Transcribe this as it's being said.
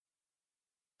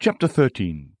Chapter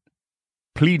 13.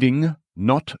 Pleading,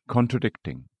 not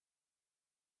contradicting.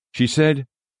 She said,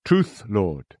 "Truth,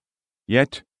 Lord."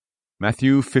 Yet,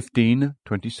 Matthew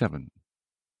 15:27.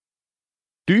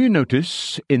 Do you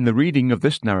notice, in the reading of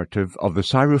this narrative of the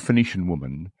Syrophoenician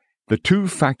woman, the two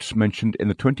facts mentioned in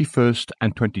the 21st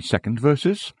and 22nd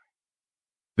verses?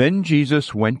 Then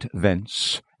Jesus went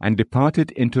thence, and departed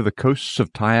into the coasts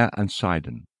of Tyre and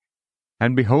Sidon.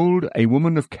 And behold, a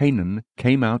woman of Canaan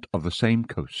came out of the same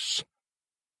coasts.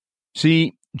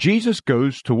 See, Jesus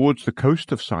goes towards the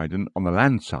coast of Sidon on the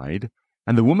land side,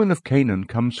 and the woman of Canaan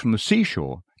comes from the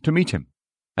seashore to meet him,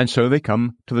 and so they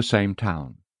come to the same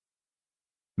town.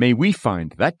 May we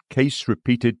find that case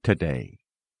repeated today.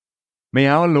 May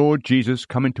our Lord Jesus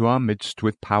come into our midst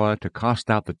with power to cast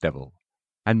out the devil,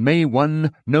 and may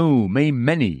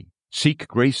many seek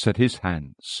grace at his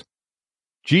hands.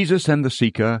 Jesus and the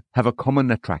seeker have a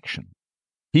common attraction.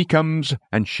 He comes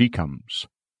and she comes.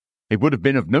 It would have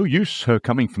been of no use her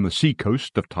coming from the sea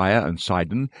coast of Tyre and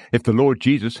Sidon if the Lord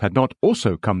Jesus had not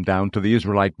also come down to the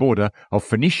Israelite border of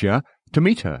Phoenicia to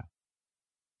meet her.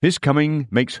 His coming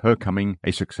makes her coming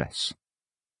a success.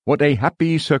 What a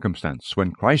happy circumstance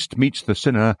when Christ meets the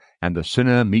sinner and the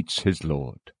sinner meets his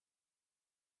Lord.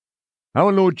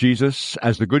 Our Lord Jesus,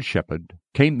 as the Good Shepherd,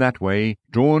 came that way,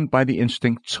 drawn by the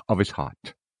instincts of his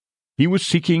heart. He was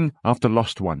seeking after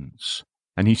lost ones,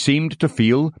 and he seemed to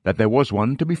feel that there was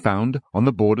one to be found on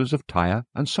the borders of Tyre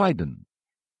and Sidon,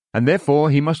 and therefore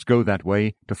he must go that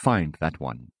way to find that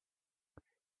one.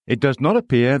 It does not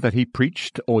appear that he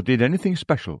preached or did anything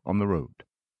special on the road.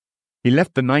 He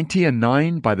left the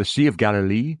 99 by the Sea of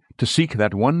Galilee to seek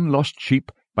that one lost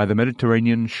sheep by the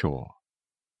Mediterranean shore.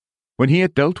 When he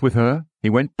had dealt with her, he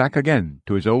went back again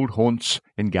to his old haunts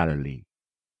in Galilee.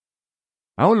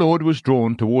 Our Lord was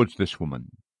drawn towards this woman,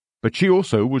 but she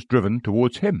also was driven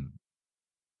towards him.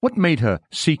 What made her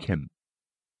seek him?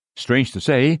 Strange to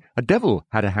say, a devil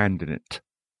had a hand in it,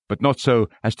 but not so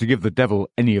as to give the devil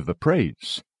any of the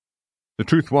praise. The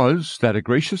truth was that a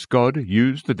gracious God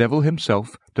used the devil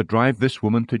himself to drive this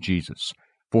woman to Jesus,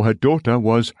 for her daughter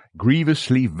was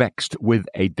grievously vexed with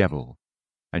a devil,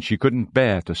 and she couldn't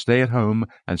bear to stay at home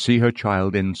and see her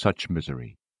child in such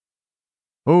misery.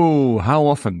 Oh, how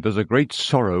often does a great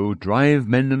sorrow drive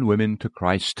men and women to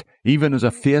Christ, even as a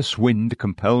fierce wind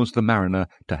compels the mariner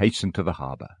to hasten to the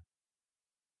harbour.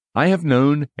 I have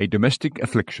known a domestic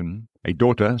affliction, a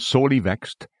daughter sorely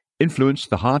vexed, influence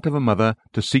the heart of a mother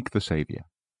to seek the Saviour.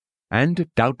 And,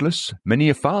 doubtless, many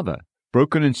a father,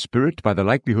 broken in spirit by the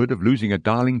likelihood of losing a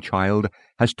darling child,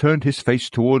 has turned his face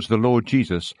towards the Lord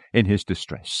Jesus in his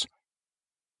distress.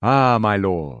 Ah, my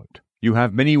Lord, you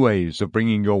have many ways of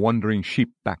bringing your wandering sheep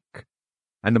back,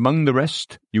 and among the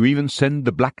rest you even send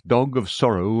the black dog of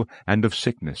sorrow and of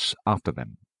sickness after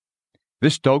them.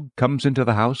 This dog comes into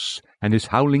the house, and his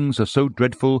howlings are so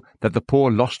dreadful that the poor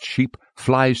lost sheep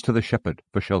flies to the shepherd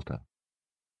for shelter.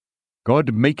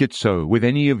 God make it so with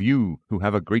any of you who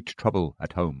have a great trouble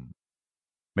at home.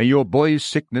 May your boy's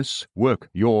sickness work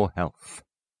your health.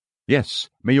 Yes,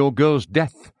 may your girl's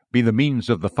death be the means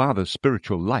of the father's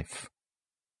spiritual life.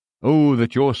 Oh,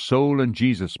 that your soul and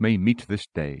Jesus may meet this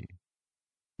day.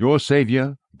 Your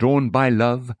Saviour, drawn by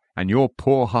love, and your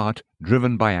poor heart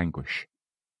driven by anguish.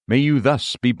 May you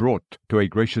thus be brought to a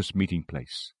gracious meeting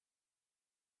place.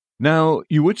 Now,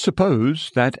 you would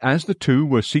suppose that as the two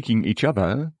were seeking each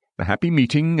other, the happy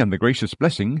meeting and the gracious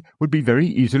blessing would be very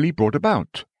easily brought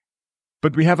about.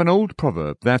 But we have an old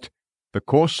proverb that the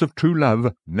course of true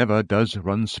love never does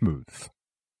run smooth.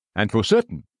 And for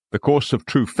certain, the course of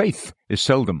true faith is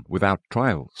seldom without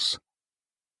trials.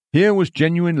 Here was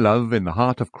genuine love in the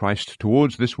heart of Christ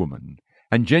towards this woman,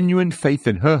 and genuine faith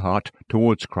in her heart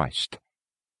towards Christ.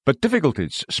 But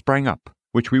difficulties sprang up,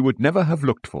 which we would never have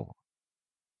looked for.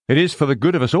 It is for the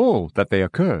good of us all that they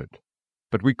occurred,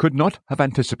 but we could not have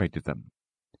anticipated them.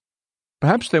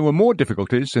 Perhaps there were more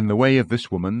difficulties in the way of this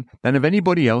woman than of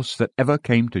anybody else that ever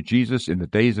came to Jesus in the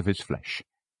days of his flesh.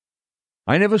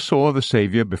 I never saw the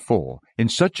Saviour before in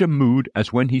such a mood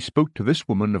as when he spoke to this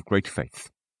woman of great faith.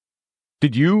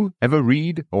 Did you ever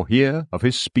read or hear of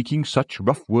his speaking such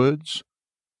rough words?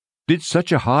 Did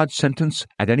such a hard sentence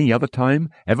at any other time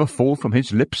ever fall from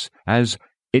his lips as,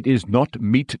 "It is not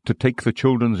meet to take the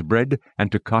children's bread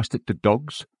and to cast it to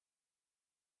dogs"?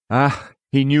 Ah,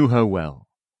 he knew her well,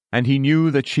 and he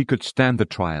knew that she could stand the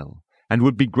trial, and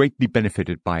would be greatly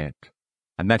benefited by it,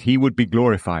 and that he would be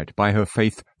glorified by her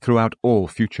faith throughout all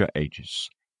future ages.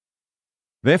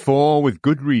 Therefore, with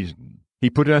good reason, he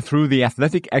put her through the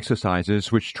athletic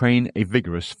exercises which train a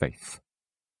vigorous faith.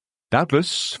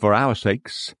 Doubtless, for our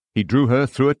sakes, he drew her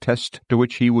through a test to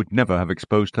which he would never have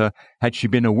exposed her had she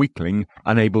been a weakling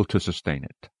unable to sustain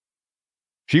it.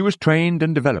 She was trained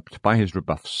and developed by his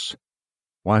rebuffs.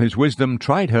 While his wisdom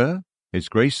tried her, his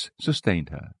grace sustained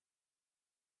her.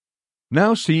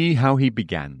 Now see how he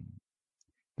began.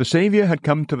 The Saviour had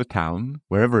come to the town,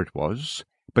 wherever it was,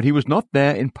 but he was not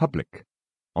there in public.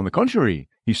 On the contrary,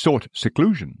 he sought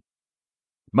seclusion.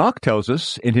 Mark tells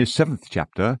us in his 7th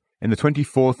chapter, in the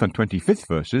 24th and 25th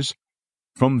verses,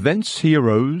 "From thence he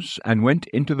arose and went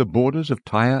into the borders of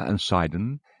Tyre and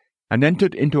Sidon, and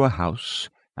entered into a house,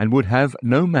 and would have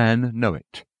no man know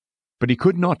it. But he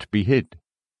could not be hid.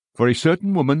 For a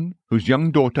certain woman, whose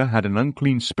young daughter had an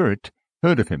unclean spirit,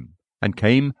 heard of him, and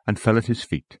came and fell at his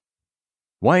feet."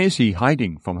 Why is he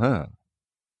hiding from her?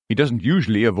 He doesn't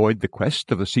usually avoid the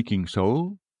quest of the seeking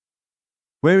soul.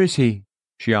 "Where is he?"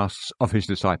 she asks of his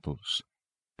disciples.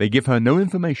 They give her no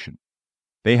information.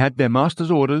 They had their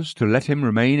master's orders to let him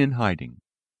remain in hiding.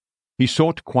 He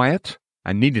sought quiet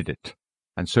and needed it,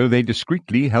 and so they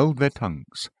discreetly held their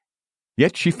tongues.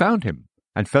 Yet she found him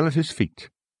and fell at his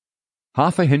feet.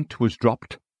 Half a hint was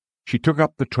dropped. She took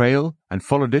up the trail and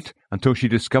followed it until she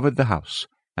discovered the house,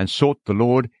 and sought the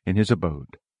Lord in his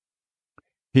abode.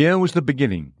 Here was the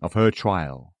beginning of her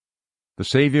trial. The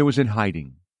Saviour was in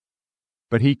hiding.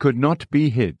 But he could not be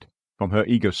hid from her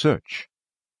eager search.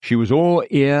 She was all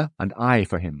ear and eye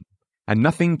for him, and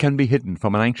nothing can be hidden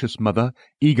from an anxious mother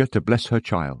eager to bless her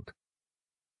child.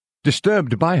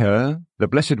 Disturbed by her, the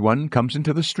Blessed One comes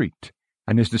into the street,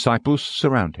 and his disciples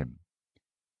surround him.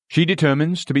 She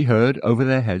determines to be heard over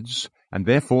their heads, and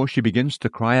therefore she begins to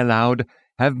cry aloud,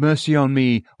 "Have mercy on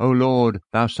me, O Lord,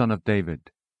 thou Son of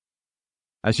David."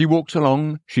 As he walks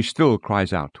along, she still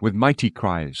cries out with mighty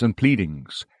cries and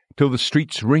pleadings, till the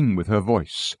streets ring with her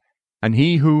voice, and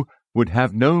he who would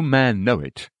have no man know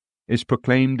it is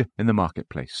proclaimed in the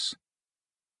marketplace.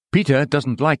 Peter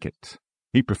doesn't like it.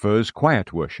 He prefers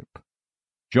quiet worship.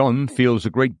 John feels a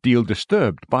great deal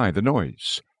disturbed by the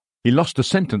noise. He lost a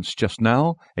sentence just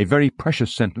now, a very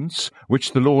precious sentence,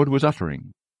 which the Lord was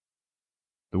uttering.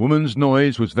 The woman's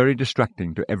noise was very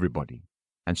distracting to everybody,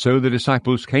 and so the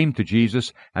disciples came to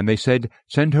Jesus, and they said,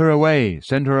 "Send her away,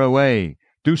 send her away.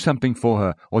 Do something for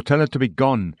her, or tell her to be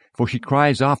gone, for she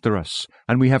cries after us,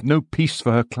 and we have no peace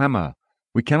for her clamour.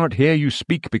 We cannot hear you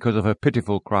speak because of her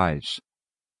pitiful cries."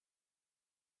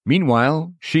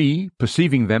 Meanwhile, she,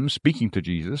 perceiving them speaking to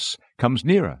Jesus, comes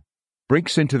nearer,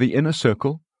 breaks into the inner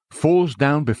circle, falls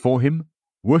down before him,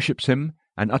 worships him,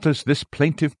 and utters this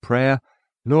plaintive prayer,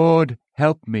 "Lord,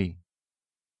 help me."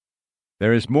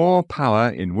 There is more power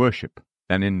in worship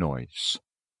than in noise.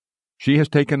 She has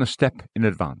taken a step in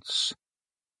advance.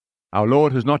 Our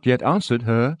Lord has not yet answered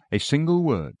her a single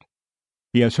word.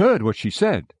 He has heard what she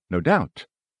said, no doubt,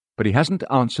 but he hasn't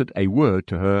answered a word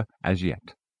to her as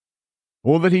yet.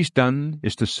 All that he's done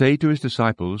is to say to his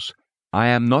disciples, "I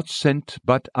am not sent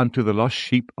but unto the lost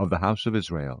sheep of the house of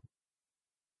Israel."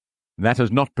 That has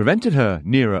not prevented her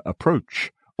nearer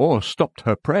approach, or stopped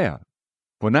her prayer,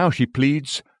 for now she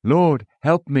pleads, "Lord,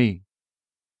 help me."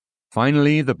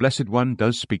 Finally, the Blessed One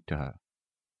does speak to her.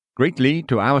 Greatly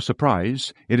to our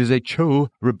surprise, it is a chul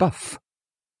rebuff.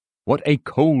 What a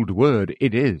cold word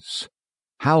it is!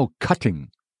 How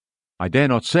cutting! I dare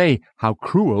not say how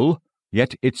cruel,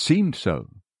 yet it seemed so.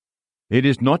 It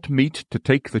is not meet to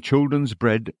take the children's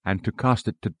bread and to cast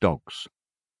it to dogs.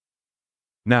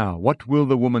 Now, what will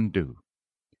the woman do?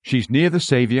 She's near the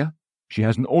Saviour, she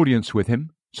has an audience with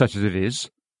him, such as it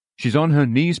is, she's on her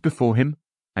knees before him,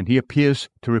 and he appears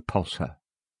to repulse her.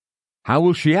 How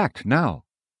will she act now?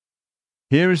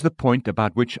 Here is the point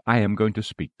about which I am going to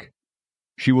speak.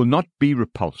 She will not be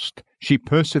repulsed, she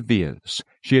perseveres,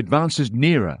 she advances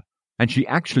nearer, and she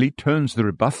actually turns the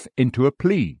rebuff into a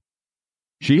plea.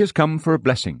 She has come for a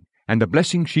blessing, and a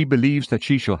blessing she believes that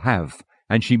she shall have,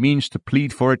 and she means to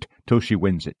plead for it till she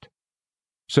wins it.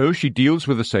 So she deals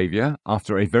with the Saviour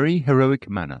after a very heroic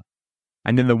manner,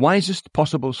 and in the wisest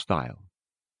possible style.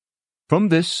 From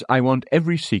this I want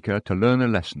every seeker to learn a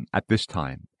lesson at this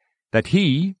time, that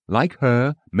he, like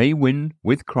her, may win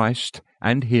with Christ,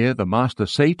 and hear the Master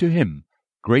say to him,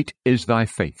 "Great is thy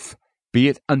faith, be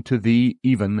it unto thee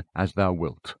even as thou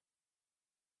wilt."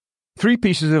 3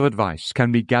 pieces of advice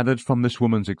can be gathered from this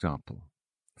woman's example.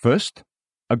 First,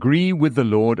 agree with the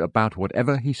Lord about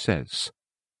whatever he says.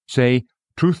 Say,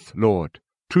 "Truth, Lord,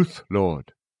 truth,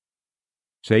 Lord."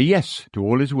 Say yes to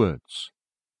all his words.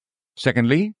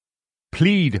 Secondly,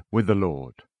 plead with the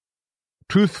Lord.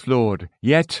 "Truth, Lord,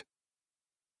 yet..."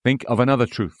 Think of another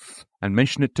truth, and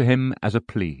mention it to him as a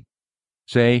plea.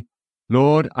 Say,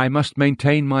 "Lord, I must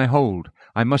maintain my hold,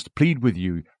 I must plead with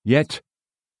you, yet..."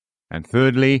 And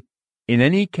thirdly, in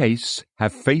any case,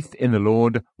 have faith in the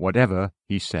Lord, whatever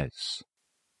he says.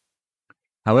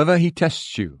 However he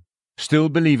tests you, still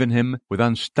believe in him with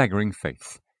unstaggering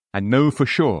faith, and know for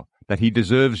sure that he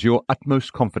deserves your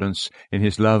utmost confidence in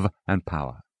his love and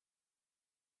power.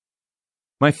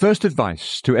 My first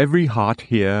advice to every heart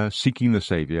here seeking the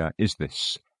Saviour is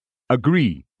this: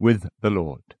 agree with the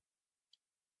Lord.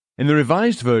 In the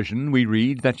Revised Version we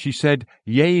read that she said,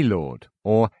 "Yea, Lord,"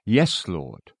 or "Yes,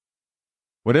 Lord."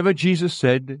 Whatever Jesus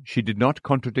said, she did not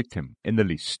contradict him in the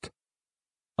least.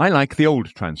 I like the old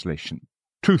translation,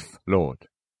 "Truth, Lord,"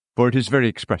 for it is very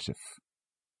expressive.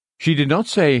 She did not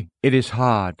say, "It is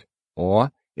hard,"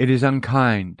 or "It is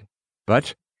unkind,"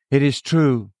 but "It is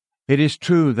true. It is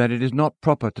true that it is not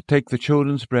proper to take the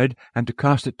children's bread and to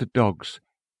cast it to dogs.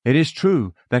 It is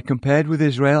true that compared with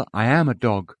Israel I am a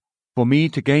dog. For me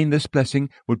to gain this blessing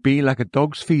would be like a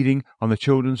dog's feeding on the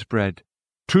children's bread.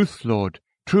 Truth, Lord.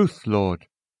 Truth, Lord."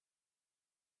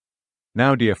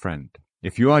 Now, dear friend,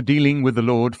 if you are dealing with the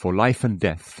Lord for life and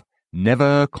death,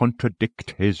 never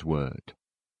contradict his word.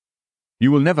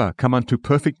 You will never come unto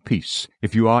perfect peace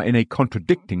if you are in a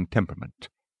contradicting temperament,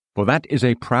 for that is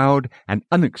a proud and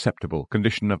unacceptable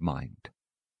condition of mind.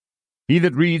 He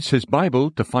that reads his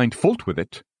Bible to find fault with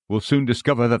it will soon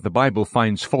discover that the Bible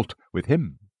finds fault with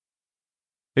him.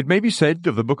 It may be said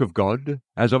of the book of God,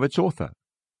 as of its author,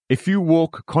 "If you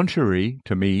walk contrary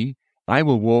to me, I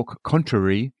will walk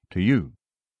contrary to you."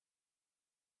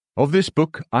 Of this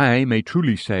book I may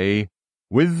truly say,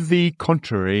 "With the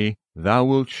contrary thou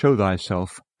wilt show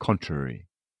thyself contrary."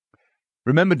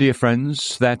 Remember, dear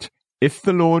friends, that if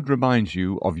the Lord reminds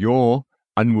you of your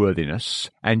unworthiness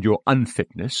and your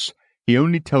unfitness, he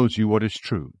only tells you what is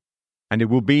true, and it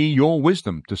will be your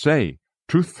wisdom to say,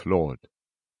 "Truth, Lord."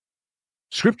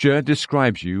 Scripture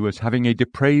describes you as having a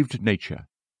depraved nature.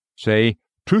 Say,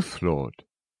 "Truth, Lord."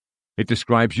 It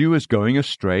describes you as going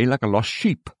astray like a lost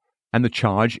sheep, and the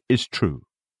charge is true.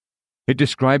 It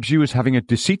describes you as having a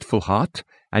deceitful heart,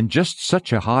 and just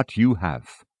such a heart you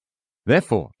have.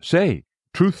 Therefore, say,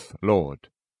 "Truth, Lord."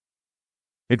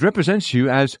 It represents you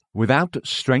as without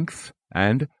strength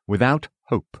and without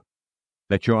hope.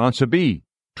 Let your answer be,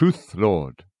 "Truth,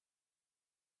 Lord."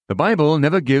 The Bible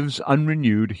never gives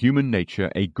unrenewed human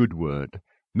nature a good word,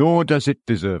 nor does it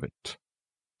deserve it.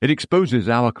 It exposes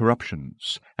our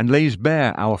corruptions, and lays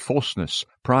bare our falseness,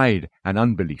 pride, and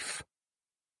unbelief.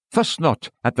 Fuss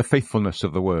not at the faithfulness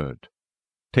of the word.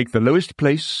 Take the lowest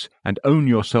place, and own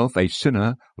yourself a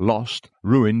sinner, lost,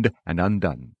 ruined, and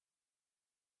undone.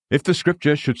 If the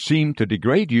Scripture should seem to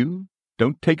degrade you,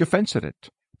 don't take offense at it,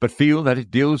 but feel that it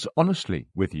deals honestly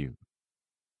with you.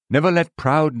 Never let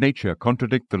proud nature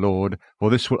contradict the Lord,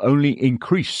 for this will only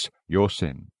increase your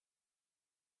sin.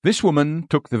 This woman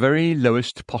took the very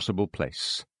lowest possible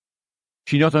place.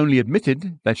 She not only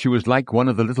admitted that she was like one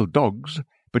of the little dogs,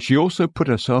 but she also put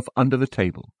herself under the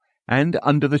table, and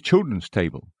under the children's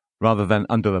table, rather than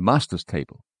under the master's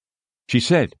table. She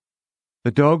said,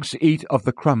 "The dogs eat of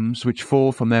the crumbs which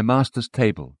fall from their master's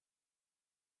table."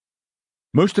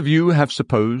 Most of you have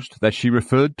supposed that she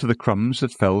referred to the crumbs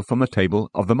that fell from the table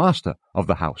of the master of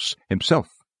the house himself.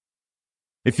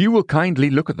 If you will kindly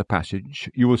look at the passage,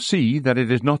 you will see that it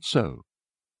is not so.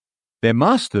 Their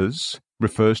masters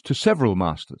refers to several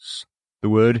masters. The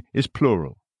word is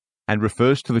plural, and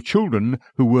refers to the children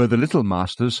who were the little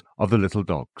masters of the little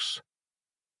dogs.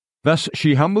 Thus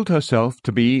she humbled herself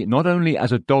to be not only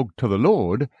as a dog to the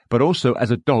Lord, but also as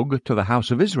a dog to the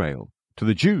house of Israel, to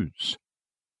the Jews.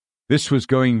 This was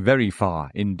going very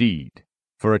far indeed,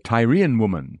 for a Tyrian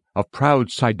woman of proud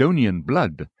Sidonian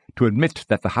blood to admit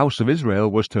that the house of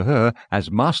Israel was to her as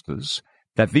masters,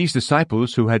 that these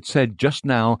disciples who had said just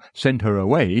now, "Send her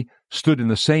away," stood in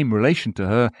the same relation to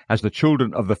her as the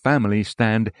children of the family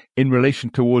stand in relation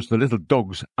towards the little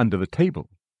dogs under the table.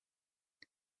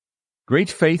 Great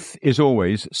faith is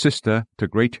always sister to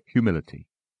great humility.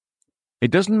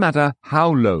 It doesn't matter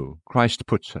how low Christ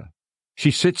puts her.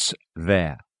 She sits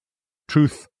there.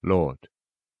 Truth, Lord.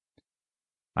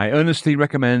 I earnestly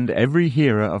recommend every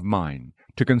hearer of mine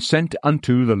to consent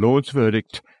unto the Lord's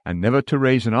verdict, and never to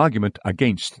raise an argument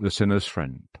against the sinner's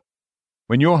friend.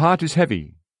 When your heart is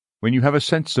heavy, when you have a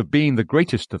sense of being the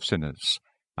greatest of sinners,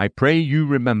 I pray you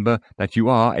remember that you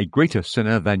are a greater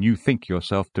sinner than you think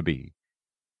yourself to be.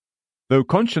 Though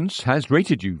conscience has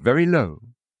rated you very low,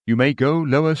 you may go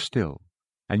lower still,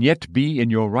 and yet be in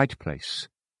your right place.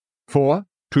 For,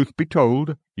 truth be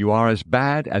told, you are as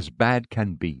bad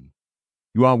can be.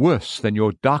 You are worse than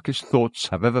your darkest thoughts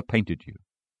have ever painted you.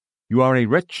 You are a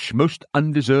wretch most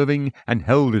undeserving and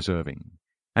hell-deserving,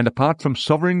 and apart from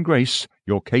sovereign grace,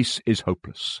 your case is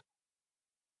hopeless.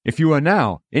 If you are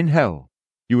now in hell,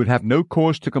 you would have no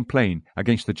cause to complain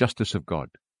against the justice of God,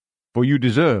 for you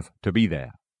deserve to be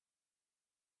there.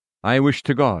 I wish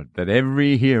to God that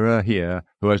every hearer here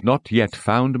who has not yet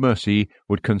found mercy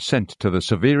would consent to the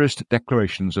severest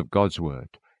declarations of God's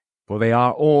word, for they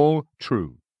are all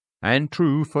true, and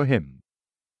true for him.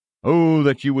 Oh,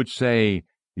 that you would say,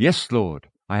 "Yes, Lord,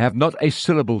 I have not a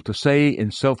syllable to say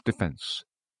in self-defense."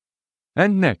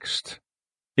 And next,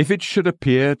 if it should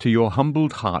appear to your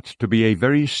humbled heart to be a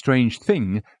very strange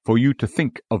thing for you to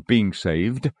think of being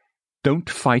saved, don't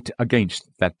fight against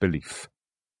that belief.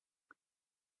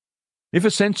 If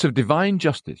a sense of divine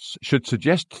justice should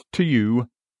suggest to you,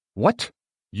 "What?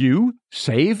 You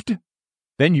saved?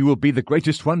 Then you will be the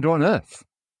greatest wonder on earth.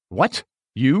 What?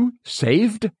 You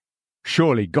saved?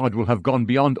 Surely God will have gone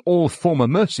beyond all former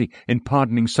mercy in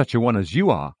pardoning such a one as you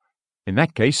are. In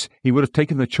that case, he would have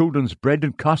taken the children's bread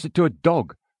and cast it to a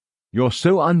dog. You're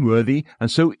so unworthy and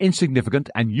so insignificant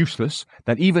and useless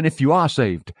that even if you are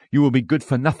saved, you will be good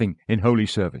for nothing in holy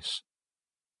service.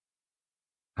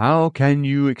 How can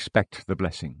you expect the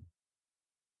blessing?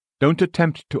 Don't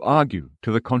attempt to argue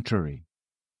to the contrary.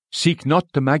 Seek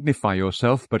not to magnify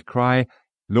yourself, but cry,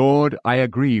 "Lord, I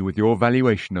agree with your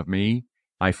valuation of me.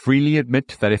 I freely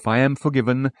admit that if I am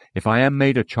forgiven, if I am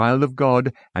made a child of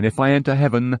God, and if I enter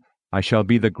heaven, I shall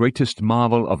be the greatest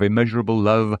marvel of immeasurable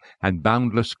love and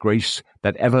boundless grace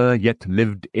that ever yet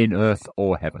lived in earth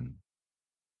or heaven."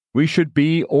 We should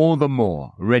be all the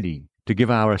more ready to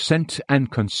give our assent and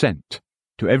consent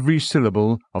to every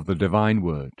syllable of the divine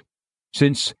word,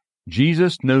 since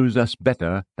Jesus knows us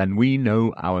better than we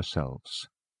know ourselves.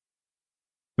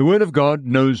 The Word of God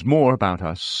knows more about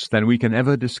us than we can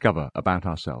ever discover about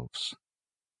ourselves.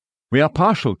 We are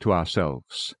partial to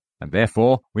ourselves, and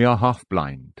therefore we are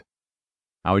half-blind.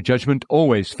 Our judgment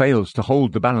always fails to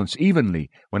hold the balance evenly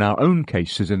when our own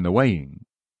case is in the weighing.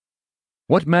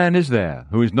 What man is there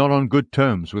who is not on good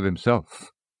terms with himself?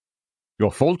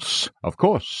 Your faults, of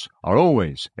course, are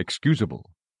always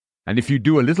excusable, and if you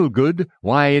do a little good,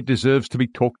 why, it deserves to be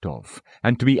talked of,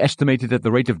 and to be estimated at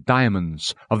the rate of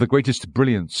diamonds, of the greatest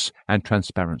brilliance and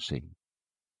transparency.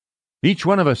 Each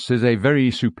one of us is a very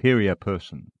superior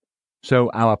person, so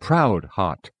our proud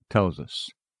heart tells us.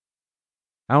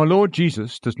 Our Lord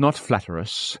Jesus does not flatter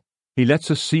us. He lets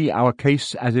us see our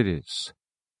case as it is.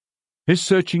 His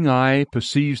searching eye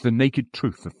perceives the naked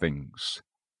truth of things,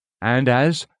 and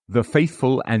as the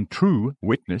faithful and true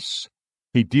witness,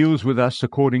 he deals with us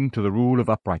according to the rule of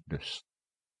uprightness.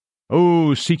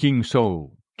 O seeking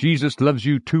soul, Jesus loves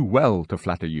you too well to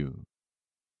flatter you.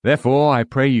 Therefore, I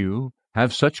pray you,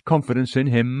 have such confidence in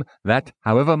him that,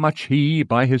 however much he,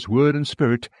 by his word and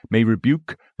spirit, may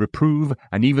rebuke, reprove,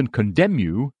 and even condemn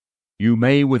you, you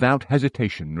may without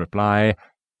hesitation reply,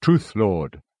 "Truth,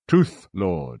 Lord, truth,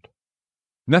 Lord."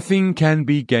 Nothing can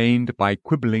be gained by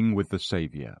quibbling with the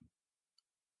Saviour.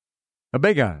 A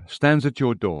beggar stands at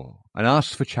your door and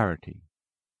asks for charity.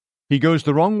 He goes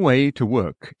the wrong way to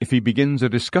work if he begins a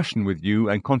discussion with you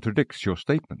and contradicts your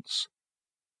statements.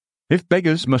 If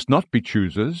beggars must not be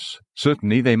choosers,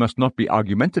 certainly they must not be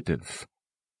argumentative.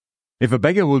 If a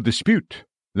beggar will dispute,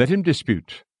 let him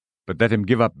dispute, but let him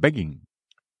give up begging.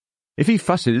 If he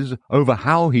fusses over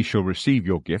how he shall receive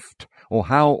your gift, or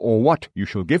how or what you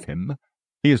shall give him,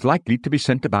 he is likely to be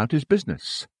sent about his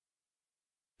business.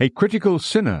 A critical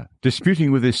sinner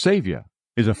disputing with his Saviour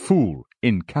is a fool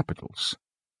in capitals.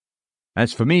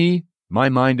 As for me, my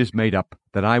mind is made up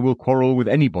that I will quarrel with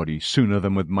anybody sooner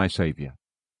than with my Saviour,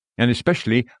 and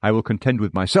especially I will contend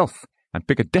with myself and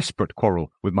pick a desperate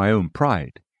quarrel with my own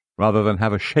pride, rather than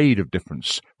have a shade of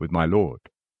difference with my Lord.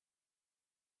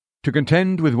 To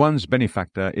contend with one's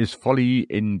benefactor is folly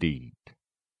indeed.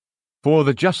 For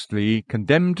the justly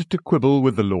condemned to quibble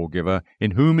with the lawgiver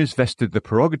in whom is vested the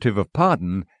prerogative of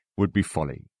pardon would be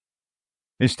folly.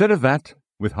 Instead of that,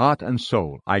 with heart and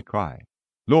soul, I cry,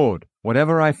 "Lord,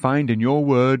 whatever I find in your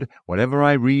word, whatever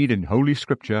I read in Holy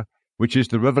Scripture, which is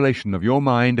the revelation of your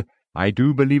mind, I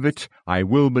do believe it, I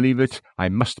will believe it, I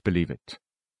must believe it.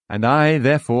 And I,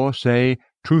 therefore, say,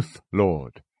 Truth,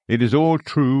 Lord. It is all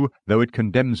true, though it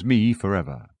condemns me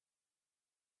forever."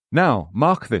 Now,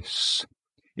 mark this.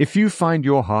 If you find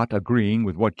your heart agreeing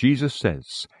with what Jesus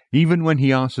says, even when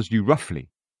he answers you roughly,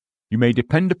 you may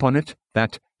depend upon it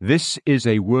that this is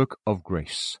a work of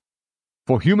grace.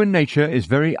 For human nature is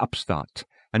very upstart,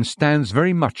 and stands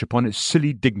very much upon its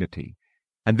silly dignity,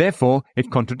 and therefore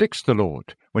it contradicts the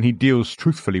Lord when he deals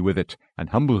truthfully with it and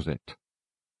humbles it.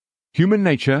 Human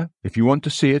nature, if you want to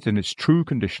see it in its true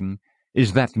condition,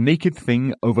 is that naked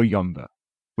thing over yonder,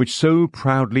 which so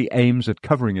proudly aims at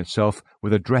covering itself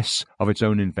with a dress of its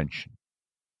own invention.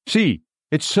 See,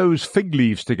 it sews fig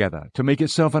leaves together to make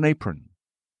itself an apron.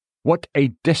 What a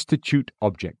destitute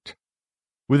object!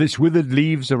 With its withered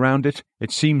leaves around it, it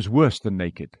seems worse than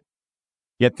naked.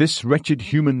 Yet this wretched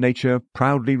human nature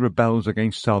proudly rebels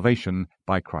against salvation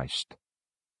by Christ.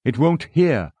 It won't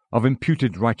hear of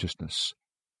imputed righteousness.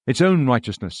 Its own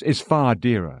righteousness is far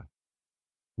dearer.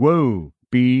 Woe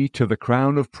be to the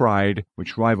crown of pride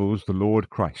which rivals the Lord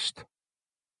Christ.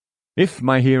 If,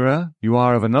 my hearer, you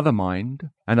are of another mind,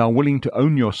 and are willing to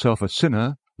own yourself a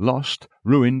sinner, lost,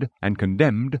 ruined, and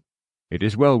condemned, it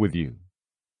is well with you.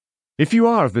 If you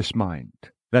are of this mind,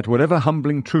 that whatever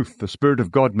humbling truth the Spirit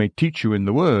of God may teach you in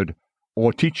the Word,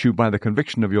 or teach you by the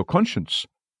conviction of your conscience,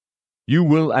 you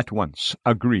will at once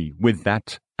agree with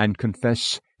that and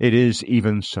confess it is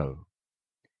even so.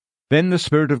 Then the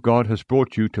Spirit of God has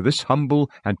brought you to this humble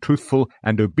and truthful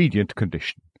and obedient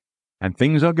condition, and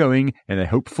things are going in a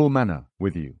hopeful manner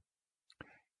with you.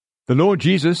 The Lord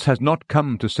Jesus has not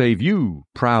come to save you,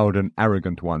 proud and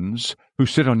arrogant ones, who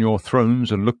sit on your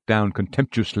thrones and look down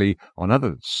contemptuously on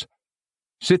others.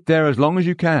 Sit there as long as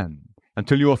you can,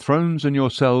 until your thrones and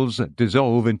yourselves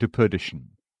dissolve into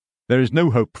perdition. There is no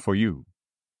hope for you.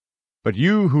 But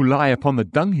you who lie upon the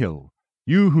dunghill,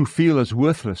 you who feel as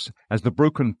worthless as the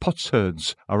broken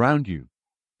potsherds around you,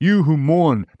 you who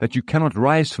mourn that you cannot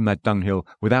rise from that dunghill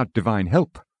without divine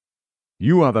help,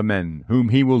 you are the men whom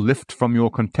he will lift from your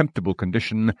contemptible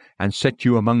condition and set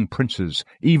you among princes,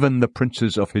 even the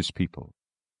princes of his people.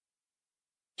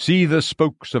 See the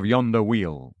spokes of yonder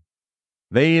wheel.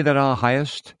 They that are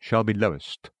highest shall be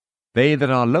lowest. They that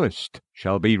are lowest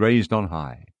shall be raised on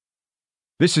high.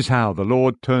 This is how the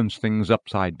Lord turns things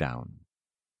upside down.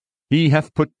 He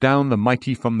hath put down the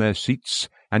mighty from their seats,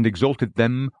 and exalted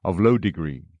them of low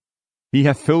degree. He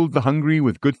hath filled the hungry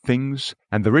with good things,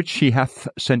 and the rich he hath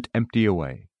sent empty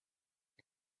away.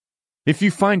 If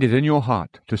you find it in your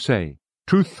heart to say,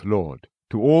 Truth, Lord,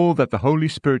 to all that the Holy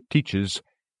Spirit teaches,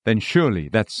 then surely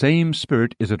that same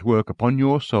Spirit is at work upon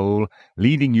your soul,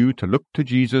 leading you to look to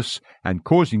Jesus and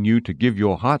causing you to give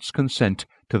your heart's consent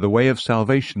to the way of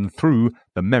salvation through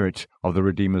the merit of the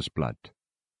Redeemer's blood.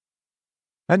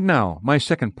 And now, my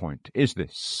second point is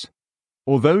this.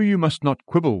 Although you must not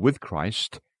quibble with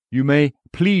Christ, you may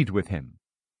plead with him.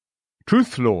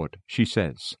 Truth, Lord, she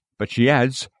says, but she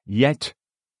adds, yet.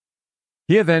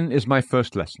 Here then is my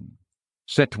first lesson.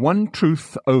 Set one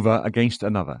truth over against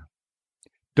another.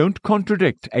 Don't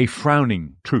contradict a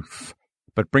frowning truth,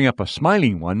 but bring up a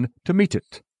smiling one to meet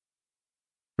it.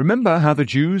 Remember how the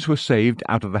Jews were saved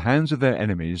out of the hands of their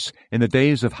enemies in the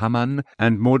days of Haman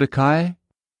and Mordecai?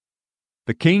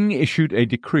 The king issued a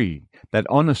decree that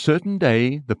on a certain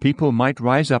day the people might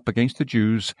rise up against the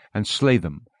Jews and slay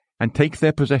them, and take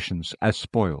their possessions as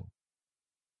spoil.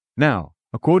 Now,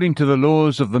 according to the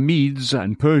laws of the Medes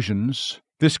and Persians,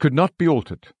 this could not be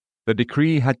altered. The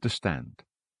decree had to stand.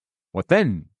 What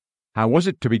then? How was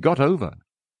it to be got over?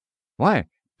 Why,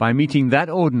 by meeting that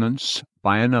ordinance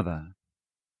by another.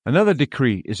 Another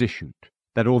decree is issued,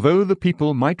 that although the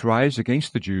people might rise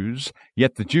against the Jews,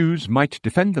 yet the Jews might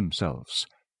defend themselves,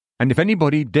 and if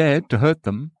anybody dared to hurt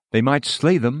them, they might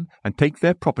slay them and take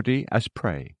their property as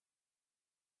prey.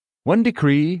 One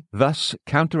decree thus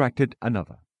counteracted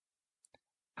another.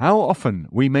 How often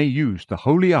we may use the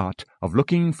holy art of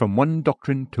looking from one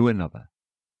doctrine to another.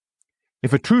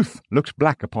 If a truth looks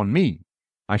black upon me,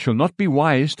 I shall not be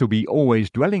wise to be always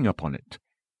dwelling upon it,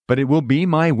 but it will be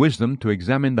my wisdom to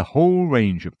examine the whole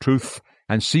range of truth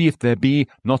and see if there be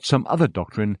not some other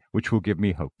doctrine which will give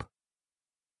me hope.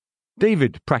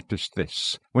 David practiced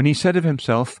this when he said of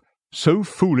himself, So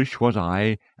foolish was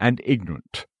I and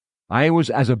ignorant. I was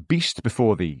as a beast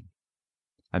before thee.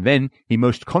 And then he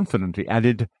most confidently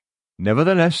added,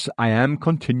 Nevertheless I am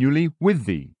continually with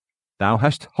thee. Thou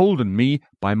hast holden me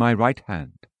by my right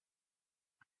hand.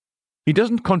 He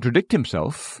doesn't contradict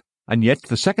himself, and yet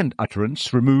the second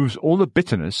utterance removes all the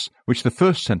bitterness which the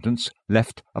first sentence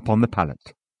left upon the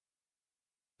palate.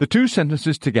 The two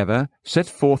sentences together set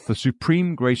forth the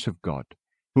supreme grace of God,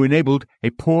 who enabled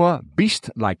a poor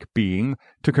beast-like being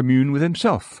to commune with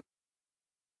himself.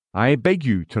 I beg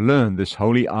you to learn this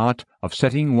holy art of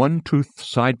setting one truth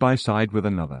side by side with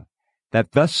another,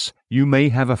 that thus you may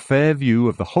have a fair view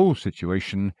of the whole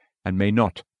situation and may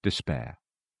not despair.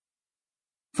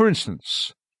 For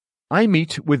instance, I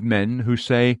meet with men who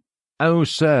say, Oh,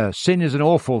 sir, sin is an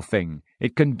awful thing.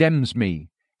 It condemns me.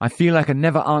 I feel I can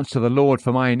never answer the Lord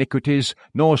for my iniquities,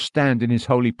 nor stand in his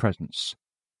holy presence.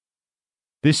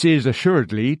 This is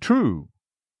assuredly true.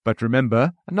 But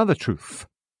remember another truth.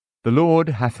 The Lord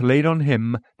hath laid on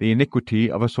him the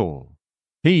iniquity of us all.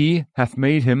 He hath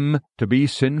made him to be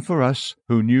sin for us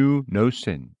who knew no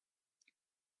sin.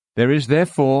 There is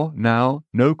therefore now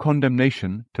no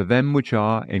condemnation to them which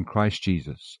are in Christ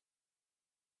Jesus.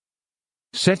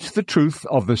 Set the truth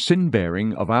of the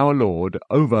sin-bearing of our Lord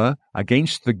over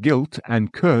against the guilt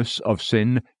and curse of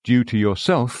sin due to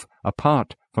yourself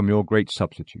apart from your great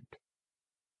substitute.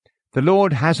 The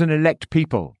Lord has an elect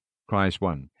people, cries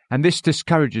one, and this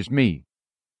discourages me.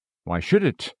 Why should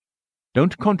it?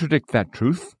 Don't contradict that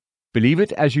truth. Believe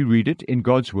it as you read it in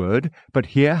God's word, but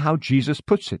hear how Jesus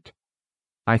puts it.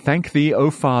 I thank thee,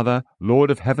 O Father,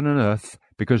 Lord of heaven and earth,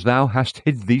 because thou hast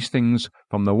hid these things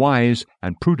from the wise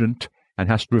and prudent, and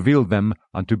hast revealed them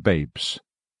unto babes.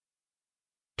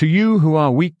 To you who are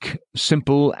weak,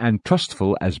 simple, and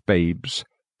trustful as babes,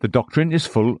 the doctrine is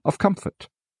full of comfort.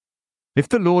 If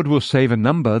the Lord will save a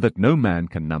number that no man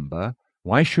can number,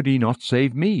 why should he not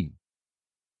save me?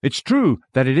 It's true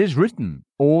that it is written,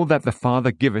 all that the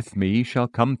Father giveth me shall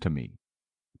come to me.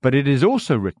 But it is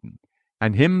also written,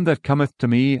 and him that cometh to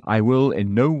me I will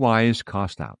in no wise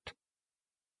cast out.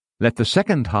 Let the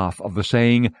second half of the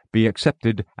saying be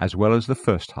accepted as well as the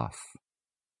first half.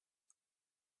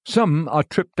 Some are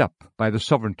tripped up by the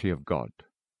sovereignty of God.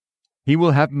 He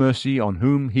will have mercy on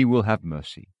whom he will have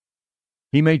mercy.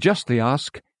 He may justly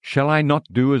ask, shall I not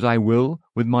do as I will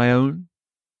with my own?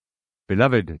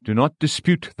 Beloved, do not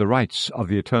dispute the rights of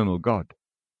the eternal God.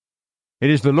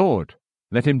 It is the Lord.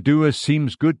 Let him do as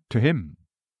seems good to him.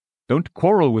 Don't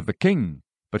quarrel with the king,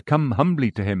 but come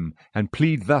humbly to him and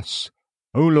plead thus,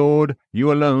 O Lord,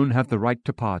 you alone have the right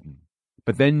to pardon.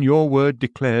 But then your word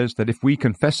declares that if we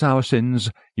confess our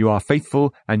sins, you are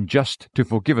faithful and just to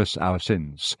forgive us our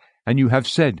sins. And you have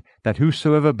said that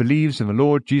whosoever believes in the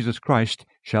Lord Jesus Christ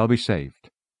shall be saved.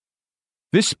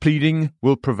 This pleading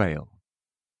will prevail.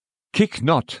 Kick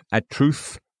not at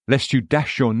truth, lest you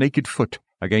dash your naked foot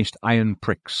against iron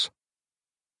pricks.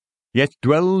 Yet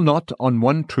dwell not on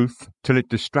one truth till it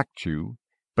distract you,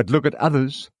 but look at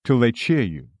others till they cheer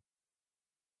you.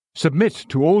 Submit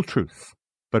to all truth,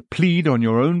 but plead on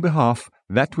your own behalf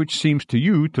that which seems to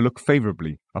you to look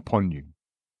favourably upon you.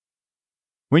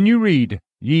 When you read,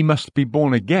 ye must be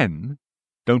born again,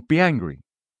 don't be angry.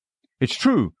 It's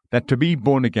true that to be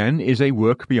born again is a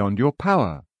work beyond your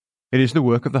power. It is the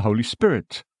work of the Holy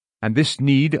Spirit, and this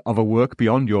need of a work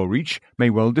beyond your reach may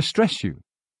well distress you.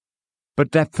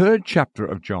 But that third chapter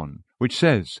of John, which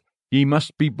says, ye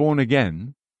must be born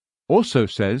again, also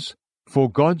says, for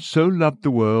God so loved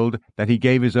the world that he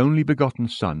gave his only begotten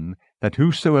Son, that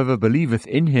whosoever believeth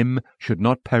in him should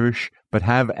not perish, but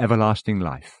have everlasting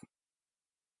life.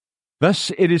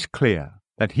 Thus it is clear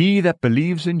that he that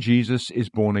believes in Jesus is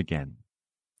born again.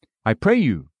 I pray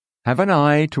you, have an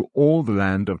eye to all the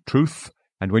land of truth,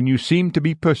 and when you seem to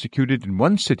be persecuted in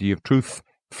one city of truth,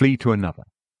 flee to another.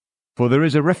 For there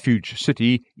is a refuge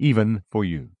city even for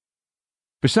you.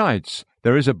 Besides,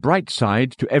 there is a bright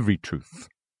side to every truth,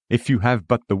 if you have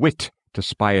but the wit to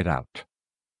spy it out.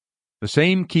 The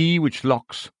same key which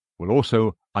locks will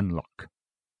also unlock.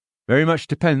 Very much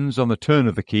depends on the turn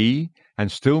of the key,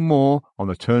 and still more on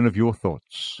the turn of your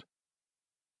thoughts.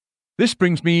 This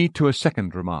brings me to a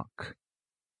second remark.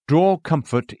 Draw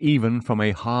comfort even from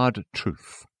a hard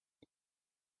truth.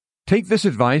 Take this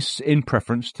advice in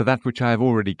preference to that which I have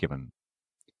already given.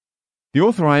 The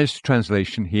authorized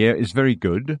translation here is very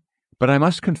good, but I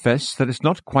must confess that it's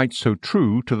not quite so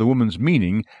true to the woman's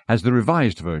meaning as the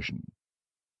revised version.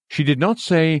 She did not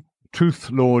say, truth,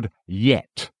 Lord,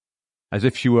 yet, as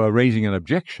if she were raising an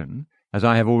objection, as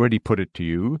I have already put it to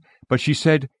you, but she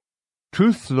said,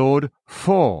 truth, Lord,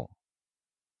 for.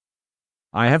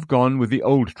 I have gone with the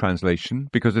old translation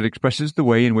because it expresses the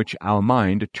way in which our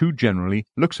mind too generally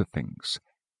looks at things.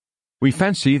 We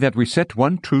fancy that we set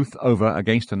one truth over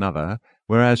against another,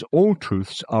 whereas all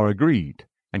truths are agreed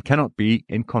and cannot be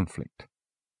in conflict.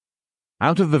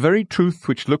 Out of the very truth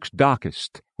which looks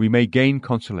darkest, we may gain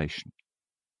consolation.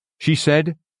 She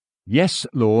said, yes,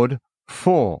 Lord,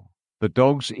 for the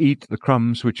dogs eat the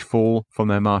crumbs which fall from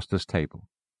their master's table.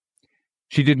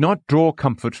 She did not draw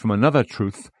comfort from another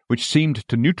truth which seemed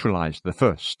to neutralize the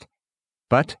first,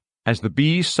 but as the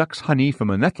bee sucks honey from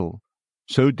a nettle,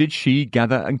 so did she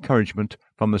gather encouragement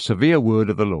from the severe word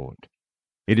of the Lord.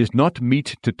 It is not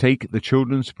meet to take the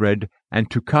children's bread and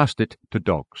to cast it to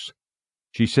dogs.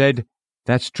 She said,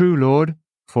 that's true, Lord,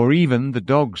 for even the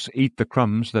dogs eat the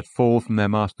crumbs that fall from their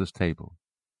master's table.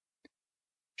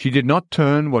 She did not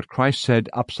turn what Christ said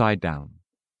upside down.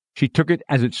 She took it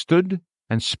as it stood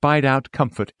and spied out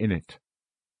comfort in it.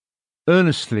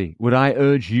 Earnestly would I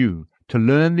urge you to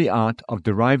learn the art of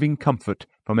deriving comfort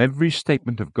from every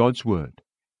statement of God's word,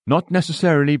 not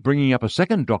necessarily bringing up a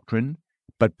second doctrine,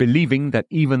 but believing that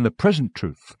even the present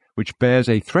truth, which bears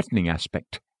a threatening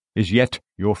aspect, is yet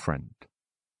your friend.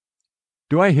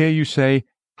 Do I hear you say,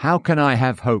 'How can I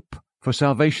have hope? For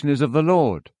salvation is of the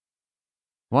Lord'?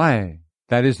 Why,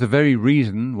 that is the very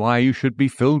reason why you should be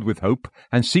filled with hope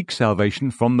and seek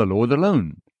salvation from the Lord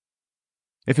alone.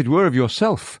 If it were of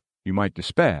yourself, you might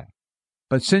despair,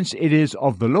 but since it is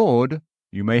of the Lord,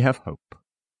 you may have hope.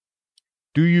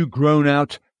 Do you groan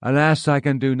out, 'Alas, I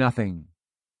can do nothing'?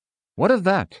 What of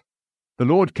that? The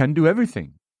Lord can do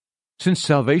everything. Since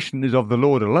salvation is of the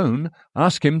Lord alone,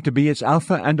 ask him to be its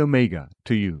Alpha and Omega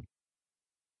to you.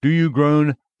 Do you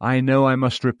groan, 'I know I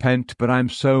must repent, but I'm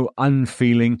so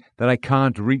unfeeling that I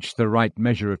can't reach the right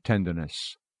measure of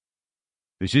tenderness'?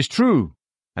 This is true,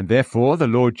 and therefore the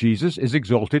Lord Jesus is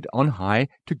exalted on high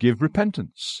to give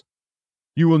repentance.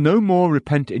 You will no more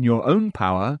repent in your own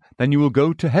power than you will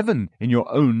go to heaven in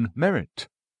your own merit.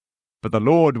 But the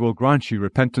Lord will grant you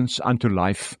repentance unto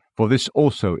life, for this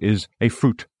also is a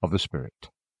fruit of the Spirit.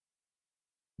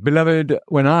 Beloved,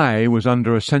 when I was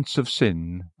under a sense of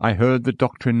sin, I heard the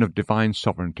doctrine of divine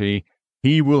sovereignty,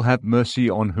 'He will have mercy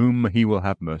on whom he will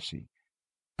have mercy.'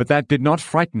 But that did not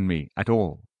frighten me at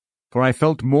all, for I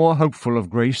felt more hopeful of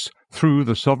grace through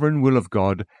the sovereign will of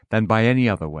God than by any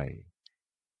other way.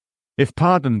 If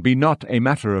pardon be not a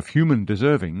matter of human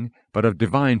deserving, but of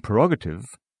divine prerogative,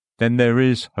 then there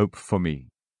is hope for me.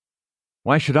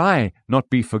 Why should I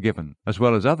not be forgiven, as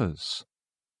well as others?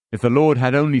 If the Lord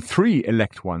had only 3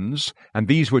 elect ones, and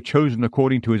these were chosen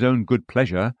according to his own good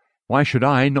pleasure, why should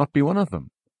I not be one of them?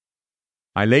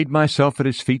 I laid myself at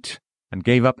his feet, and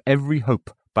gave up every hope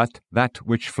but that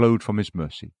which flowed from his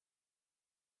mercy.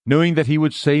 Knowing that he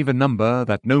would save a number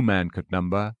that no man could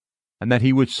number, and that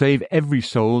he would save every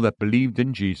soul that believed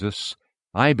in Jesus,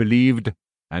 I believed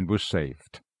and was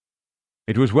saved.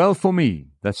 It was well for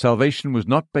me that salvation was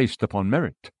not based upon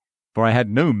merit, for I had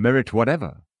no merit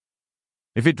whatever.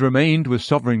 If it remained with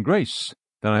sovereign grace,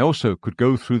 then I also could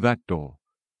go through that door,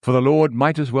 for the Lord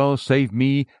might as well save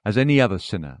me as any other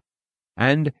sinner.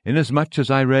 And inasmuch as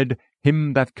I read,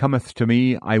 'Him that cometh to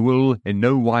me I will in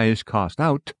no wise cast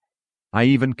out,' I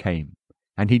even came,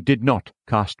 and he did not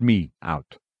cast me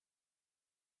out.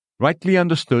 Rightly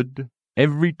understood,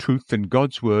 every truth in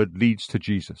God's word leads to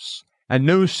Jesus, and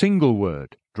no single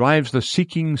word drives the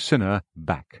seeking sinner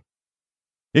back.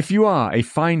 If you are a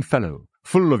fine fellow,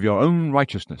 full of your own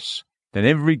righteousness, then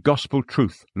every gospel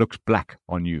truth looks black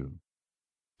on you.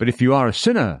 But if you are a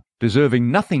sinner,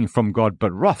 deserving nothing from God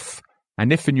but wrath,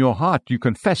 and if in your heart you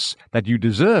confess that you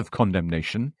deserve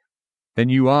condemnation, then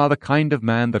you are the kind of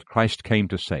man that Christ came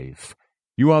to save.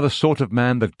 You are the sort of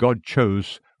man that God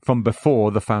chose from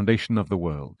before the foundation of the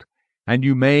world, and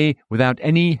you may, without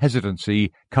any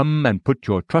hesitancy, come and put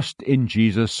your trust in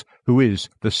Jesus, who is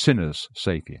the sinner's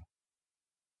Saviour.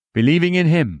 Believing in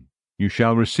him, you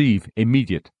shall receive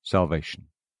immediate salvation.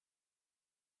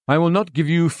 I will not give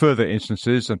you further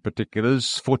instances and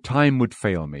particulars, for time would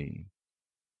fail me.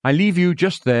 I leave you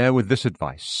just there with this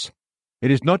advice.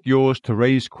 It is not yours to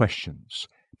raise questions,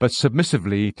 but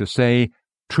submissively to say,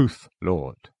 'Truth,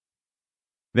 Lord.'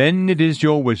 Then it is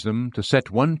your wisdom to set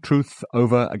one truth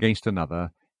over against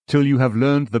another, till you have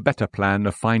learned the better plan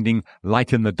of finding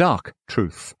light-in-the-dark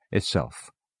truth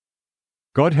itself.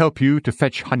 God help you to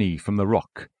fetch honey from the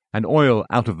rock, and oil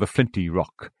out of the flinty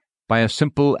rock, by a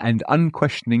simple and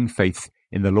unquestioning faith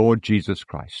in the Lord Jesus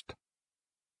Christ.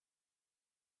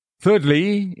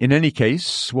 Thirdly, in any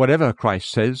case, whatever Christ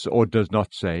says or does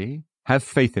not say, have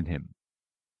faith in him.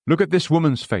 Look at this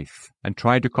woman's faith, and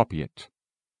try to copy it.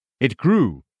 It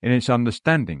grew in its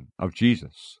understanding of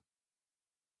Jesus.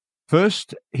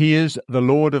 First, he is the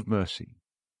Lord of mercy.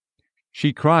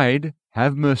 She cried,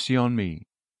 'Have mercy on me.'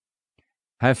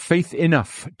 Have faith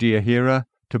enough, dear hearer,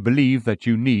 to believe that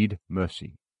you need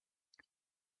mercy.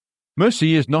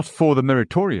 Mercy is not for the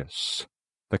meritorious.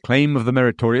 The claim of the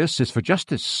meritorious is for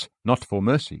justice, not for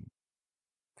mercy.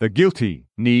 The guilty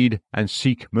need and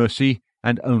seek mercy,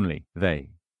 and only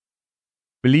they.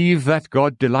 Believe that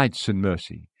God delights in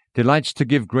mercy, delights to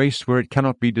give grace where it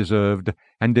cannot be deserved,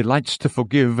 and delights to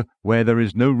forgive where there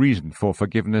is no reason for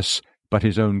forgiveness but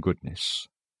his own goodness.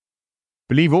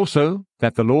 Believe also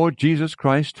that the Lord Jesus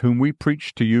Christ, whom we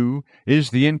preach to you, is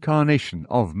the incarnation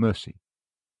of mercy.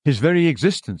 His very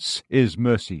existence is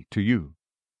mercy to you.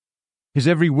 His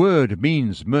every word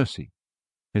means mercy.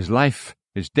 His life,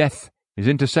 his death, his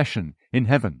intercession in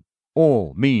heaven,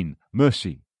 all mean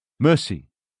mercy, mercy,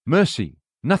 mercy,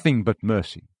 nothing but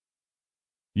mercy.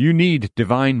 You need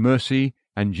divine mercy,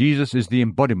 and Jesus is the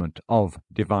embodiment of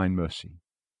divine mercy.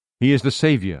 He is the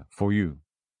Saviour for you.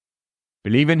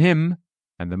 Believe in him,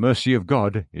 and the mercy of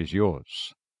God is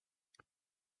yours.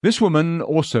 This woman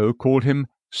also called him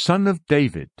Son of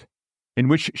David, in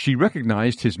which she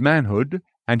recognized his manhood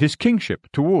and his kingship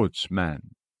towards man.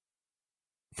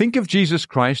 Think of Jesus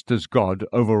Christ as God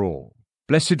over all,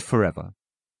 blessed forever,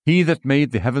 he that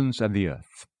made the heavens and the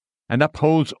earth, and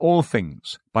upholds all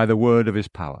things by the word of his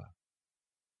power.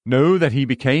 Know that he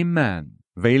became man,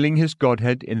 veiling his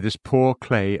Godhead in this poor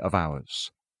clay of ours.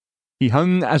 He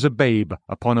hung as a babe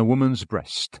upon a woman's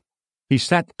breast. He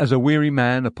sat as a weary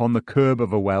man upon the curb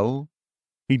of a well.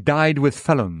 He died with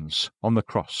felons on the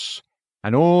cross,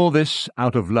 and all this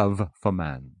out of love for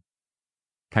man.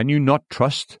 Can you not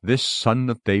trust this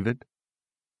son of David?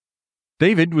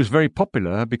 David was very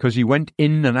popular because he went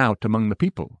in and out among the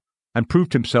people, and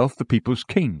proved himself the people's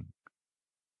king.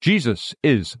 Jesus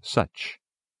is such.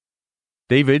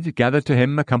 David gathered to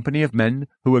him a company of men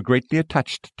who were greatly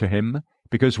attached to him,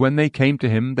 because when they came to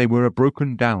him they were a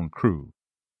broken-down crew.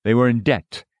 They were in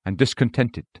debt and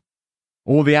discontented.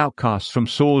 All the outcasts from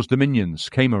Saul's dominions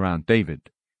came around David,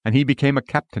 and he became a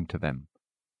captain to them.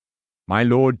 My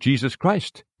Lord Jesus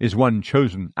Christ is one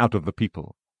chosen out of the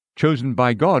people, chosen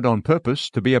by God on purpose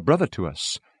to be a brother to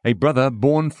us, a brother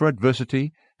born for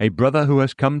adversity, a brother who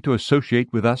has come to associate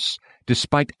with us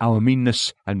despite our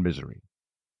meanness and misery.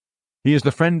 He is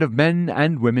the friend of men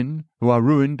and women who are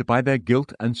ruined by their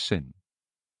guilt and sin.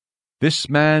 This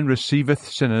man receiveth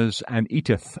sinners and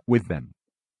eateth with them.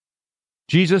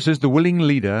 Jesus is the willing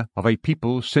leader of a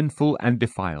people sinful and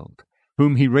defiled,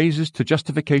 whom he raises to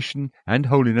justification and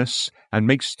holiness, and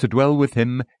makes to dwell with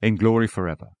him in glory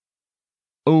forever.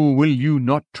 Oh, will you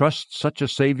not trust such a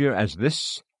Saviour as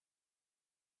this?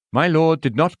 My Lord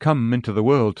did not come into the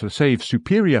world to save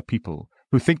superior people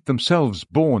who think themselves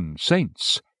born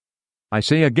saints. I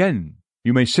say again,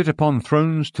 you may sit upon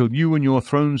thrones till you and your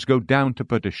thrones go down to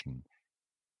perdition.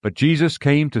 But Jesus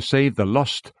came to save the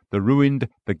lost, the ruined,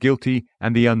 the guilty,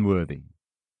 and the unworthy.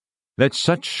 Let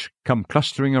such come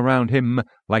clustering around him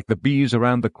like the bees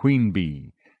around the queen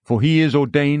bee, for he is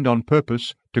ordained on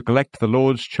purpose to collect the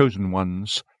Lord's chosen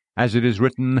ones, as it is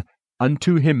written,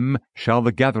 Unto him shall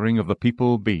the gathering of the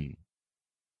people be.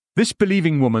 This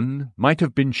believing woman might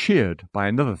have been cheered by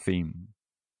another theme.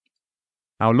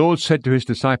 Our Lord said to his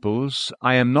disciples,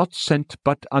 I am not sent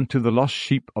but unto the lost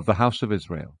sheep of the house of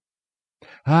Israel.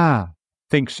 Ah,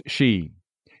 thinks she,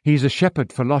 he's a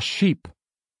shepherd for lost sheep.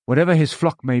 Whatever his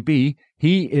flock may be,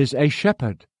 he is a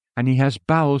shepherd, and he has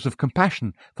bowels of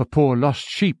compassion for poor lost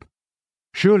sheep.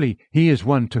 Surely he is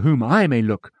one to whom I may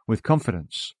look with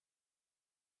confidence.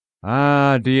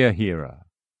 Ah, dear hearer,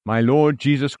 my Lord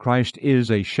Jesus Christ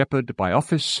is a shepherd by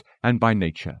office and by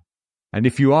nature, and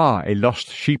if you are a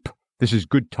lost sheep, this is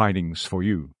good tidings for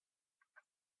you.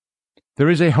 There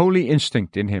is a holy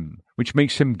instinct in him which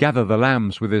makes him gather the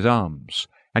lambs with his arms,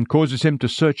 and causes him to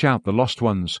search out the lost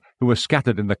ones who are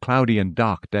scattered in the cloudy and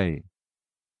dark day.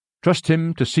 Trust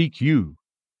him to seek you.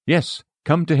 Yes,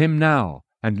 come to him now,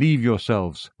 and leave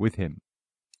yourselves with him.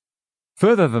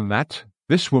 Further than that,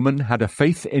 this woman had a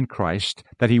faith in Christ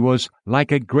that he was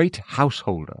like a great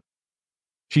householder.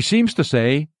 She seems to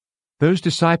say, those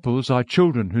disciples are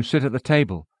children who sit at the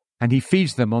table, and he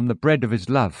feeds them on the bread of his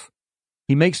love.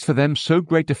 He makes for them so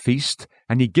great a feast,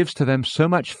 and he gives to them so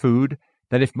much food,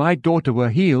 that if my daughter were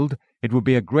healed, it would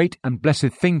be a great and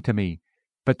blessed thing to me,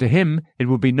 but to him it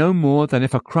would be no more than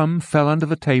if a crumb fell under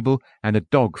the table and a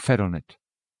dog fed on it.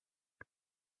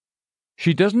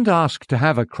 She doesn't ask to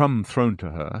have a crumb thrown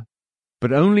to her,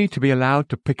 but only to be allowed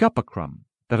to pick up a crumb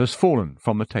that has fallen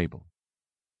from the table.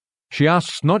 She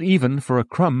asks not even for a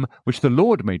crumb which the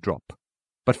Lord may drop,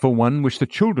 but for one which the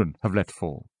children have let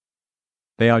fall.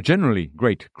 They are generally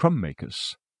great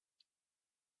crumb-makers.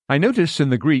 I notice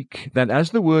in the Greek that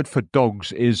as the word for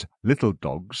dogs is little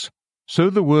dogs, so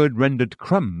the word rendered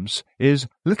crumbs is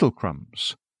little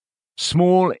crumbs,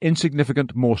 small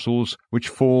insignificant morsels which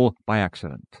fall by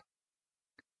accident.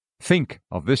 Think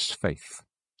of this faith.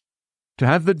 To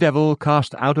have the devil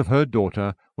cast out of her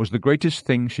daughter was the greatest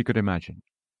thing she could imagine,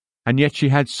 and yet she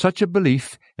had such a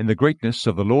belief in the greatness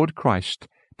of the Lord Christ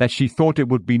that she thought it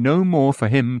would be no more for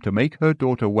him to make her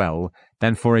daughter well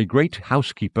than for a great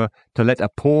housekeeper to let a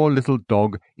poor little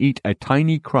dog eat a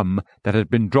tiny crumb that had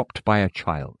been dropped by a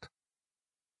child.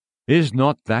 Is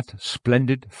not that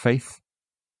splendid faith?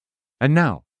 And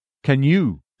now, can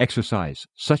you exercise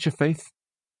such a faith?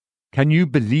 Can you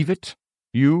believe it,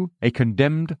 you, a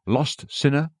condemned, lost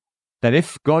sinner, that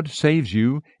if God saves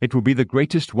you, it will be the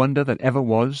greatest wonder that ever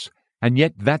was, and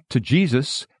yet that to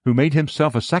Jesus, who made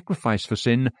himself a sacrifice for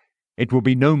sin, it will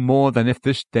be no more than if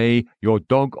this day your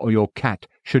dog or your cat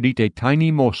should eat a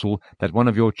tiny morsel that one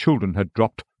of your children had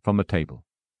dropped from the table?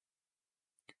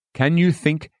 Can you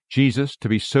think Jesus to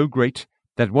be so great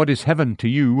that what is heaven to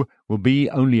you will be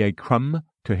only a crumb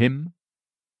to him?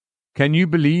 Can you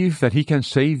believe that he can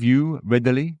save you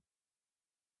readily?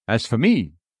 As for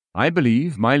me, I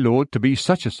believe my Lord to be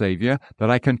such a Saviour that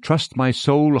I can trust my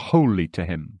soul wholly to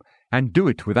him, and do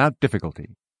it without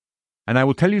difficulty. And I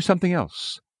will tell you something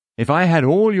else. If I had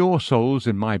all your souls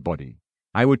in my body,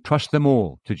 I would trust them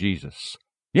all to Jesus.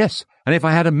 Yes, and if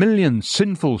I had 1,000,000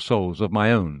 sinful souls of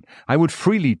my own, I would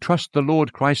freely trust the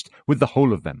Lord Christ with the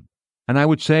whole of them. And I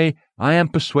would say, I am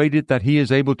persuaded that he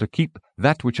is able to keep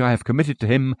that which I have committed to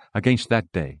him against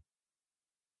that day.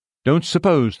 Don't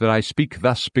suppose that I speak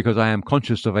thus because I am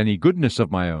conscious of any goodness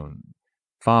of my own.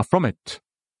 Far from it.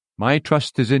 My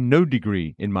trust is in no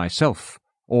degree in myself,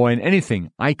 or in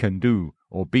anything I can do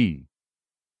or be.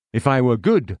 If I were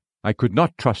good, I could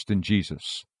not trust in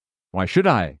Jesus. Why should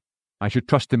I? I should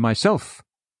trust in myself.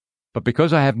 But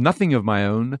because I have nothing of my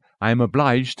own, I am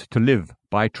obliged to live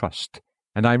by trust,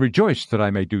 and I rejoice that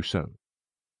I may do so.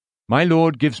 My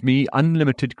Lord gives me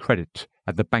unlimited credit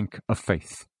at the bank of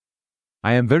faith.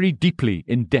 I am very deeply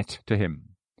in debt to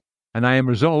him, and I am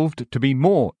resolved to be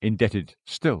more indebted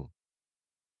still.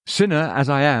 Sinner as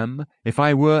I am, if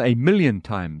I were 1,000,000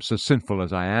 times as sinful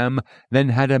as I am, then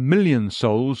had 1,000,000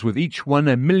 souls with each one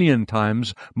 1,000,000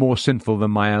 times more sinful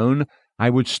than my own, I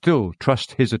would still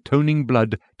trust his atoning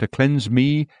blood to cleanse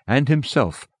me and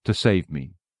himself to save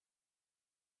me.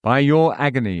 By your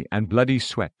agony and bloody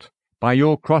sweat, by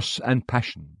your cross and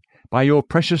passion, by your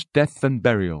precious death and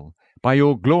burial, by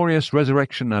your glorious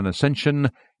resurrection and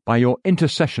ascension, by your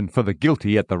intercession for the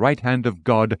guilty at the right hand of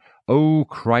God, O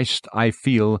Christ, I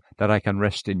feel that I can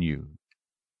rest in you.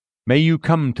 May you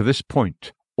come to this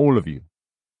point, all of you,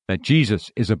 that Jesus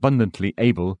is abundantly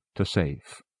able to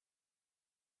save.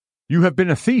 You have been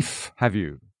a thief, have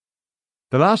you?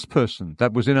 The last person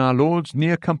that was in our Lord's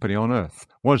near company on earth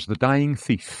was the dying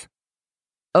thief.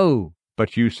 Oh,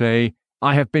 but you say,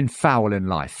 I have been foul in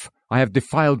life. I have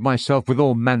defiled myself with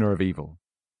all manner of evil.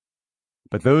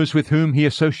 But those with whom he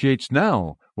associates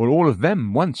now were all of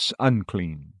them once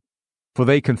unclean, for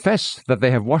they confess that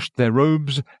they have washed their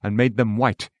robes and made them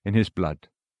white in his blood.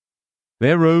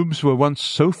 Their robes were once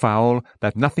so foul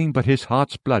that nothing but his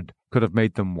heart's blood could have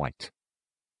made them white.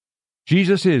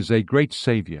 Jesus is a great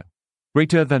Saviour,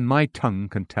 greater than my tongue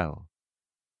can tell.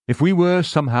 If we were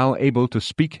somehow able to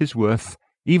speak his worth,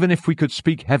 even if we could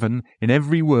speak heaven in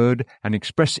every word and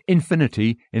express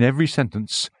infinity in every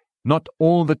sentence, not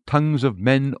all the tongues of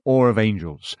men or of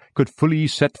angels could fully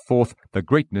set forth the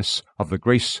greatness of the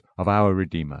grace of our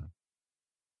Redeemer.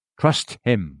 Trust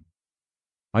him.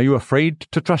 Are you afraid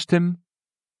to trust him?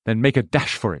 Then make a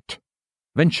dash for it.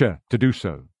 Venture to do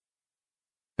so.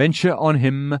 Venture on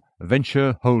him,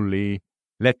 venture wholly,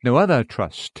 let no other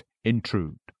trust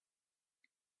intrude.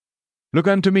 Look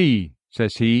unto me,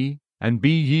 says he, and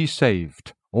be ye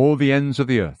saved, all the ends of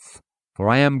the earth, for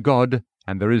I am God,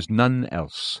 and there is none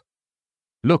else.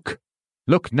 Look,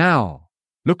 look now,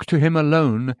 look to him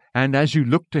alone, and as you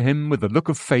look to him with the look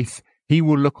of faith, he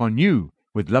will look on you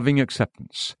with loving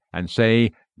acceptance, and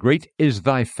say, Great is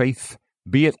thy faith,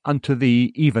 be it unto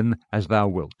thee even as thou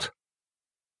wilt.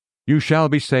 You shall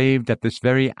be saved at this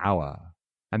very hour,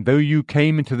 and though you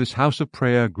came into this house of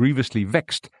prayer grievously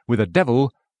vexed with a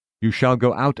devil, you shall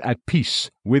go out at peace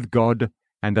with God,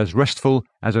 and as restful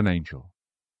as an angel.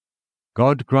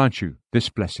 God grant you this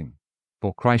blessing,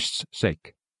 for Christ's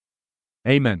sake.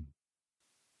 Amen.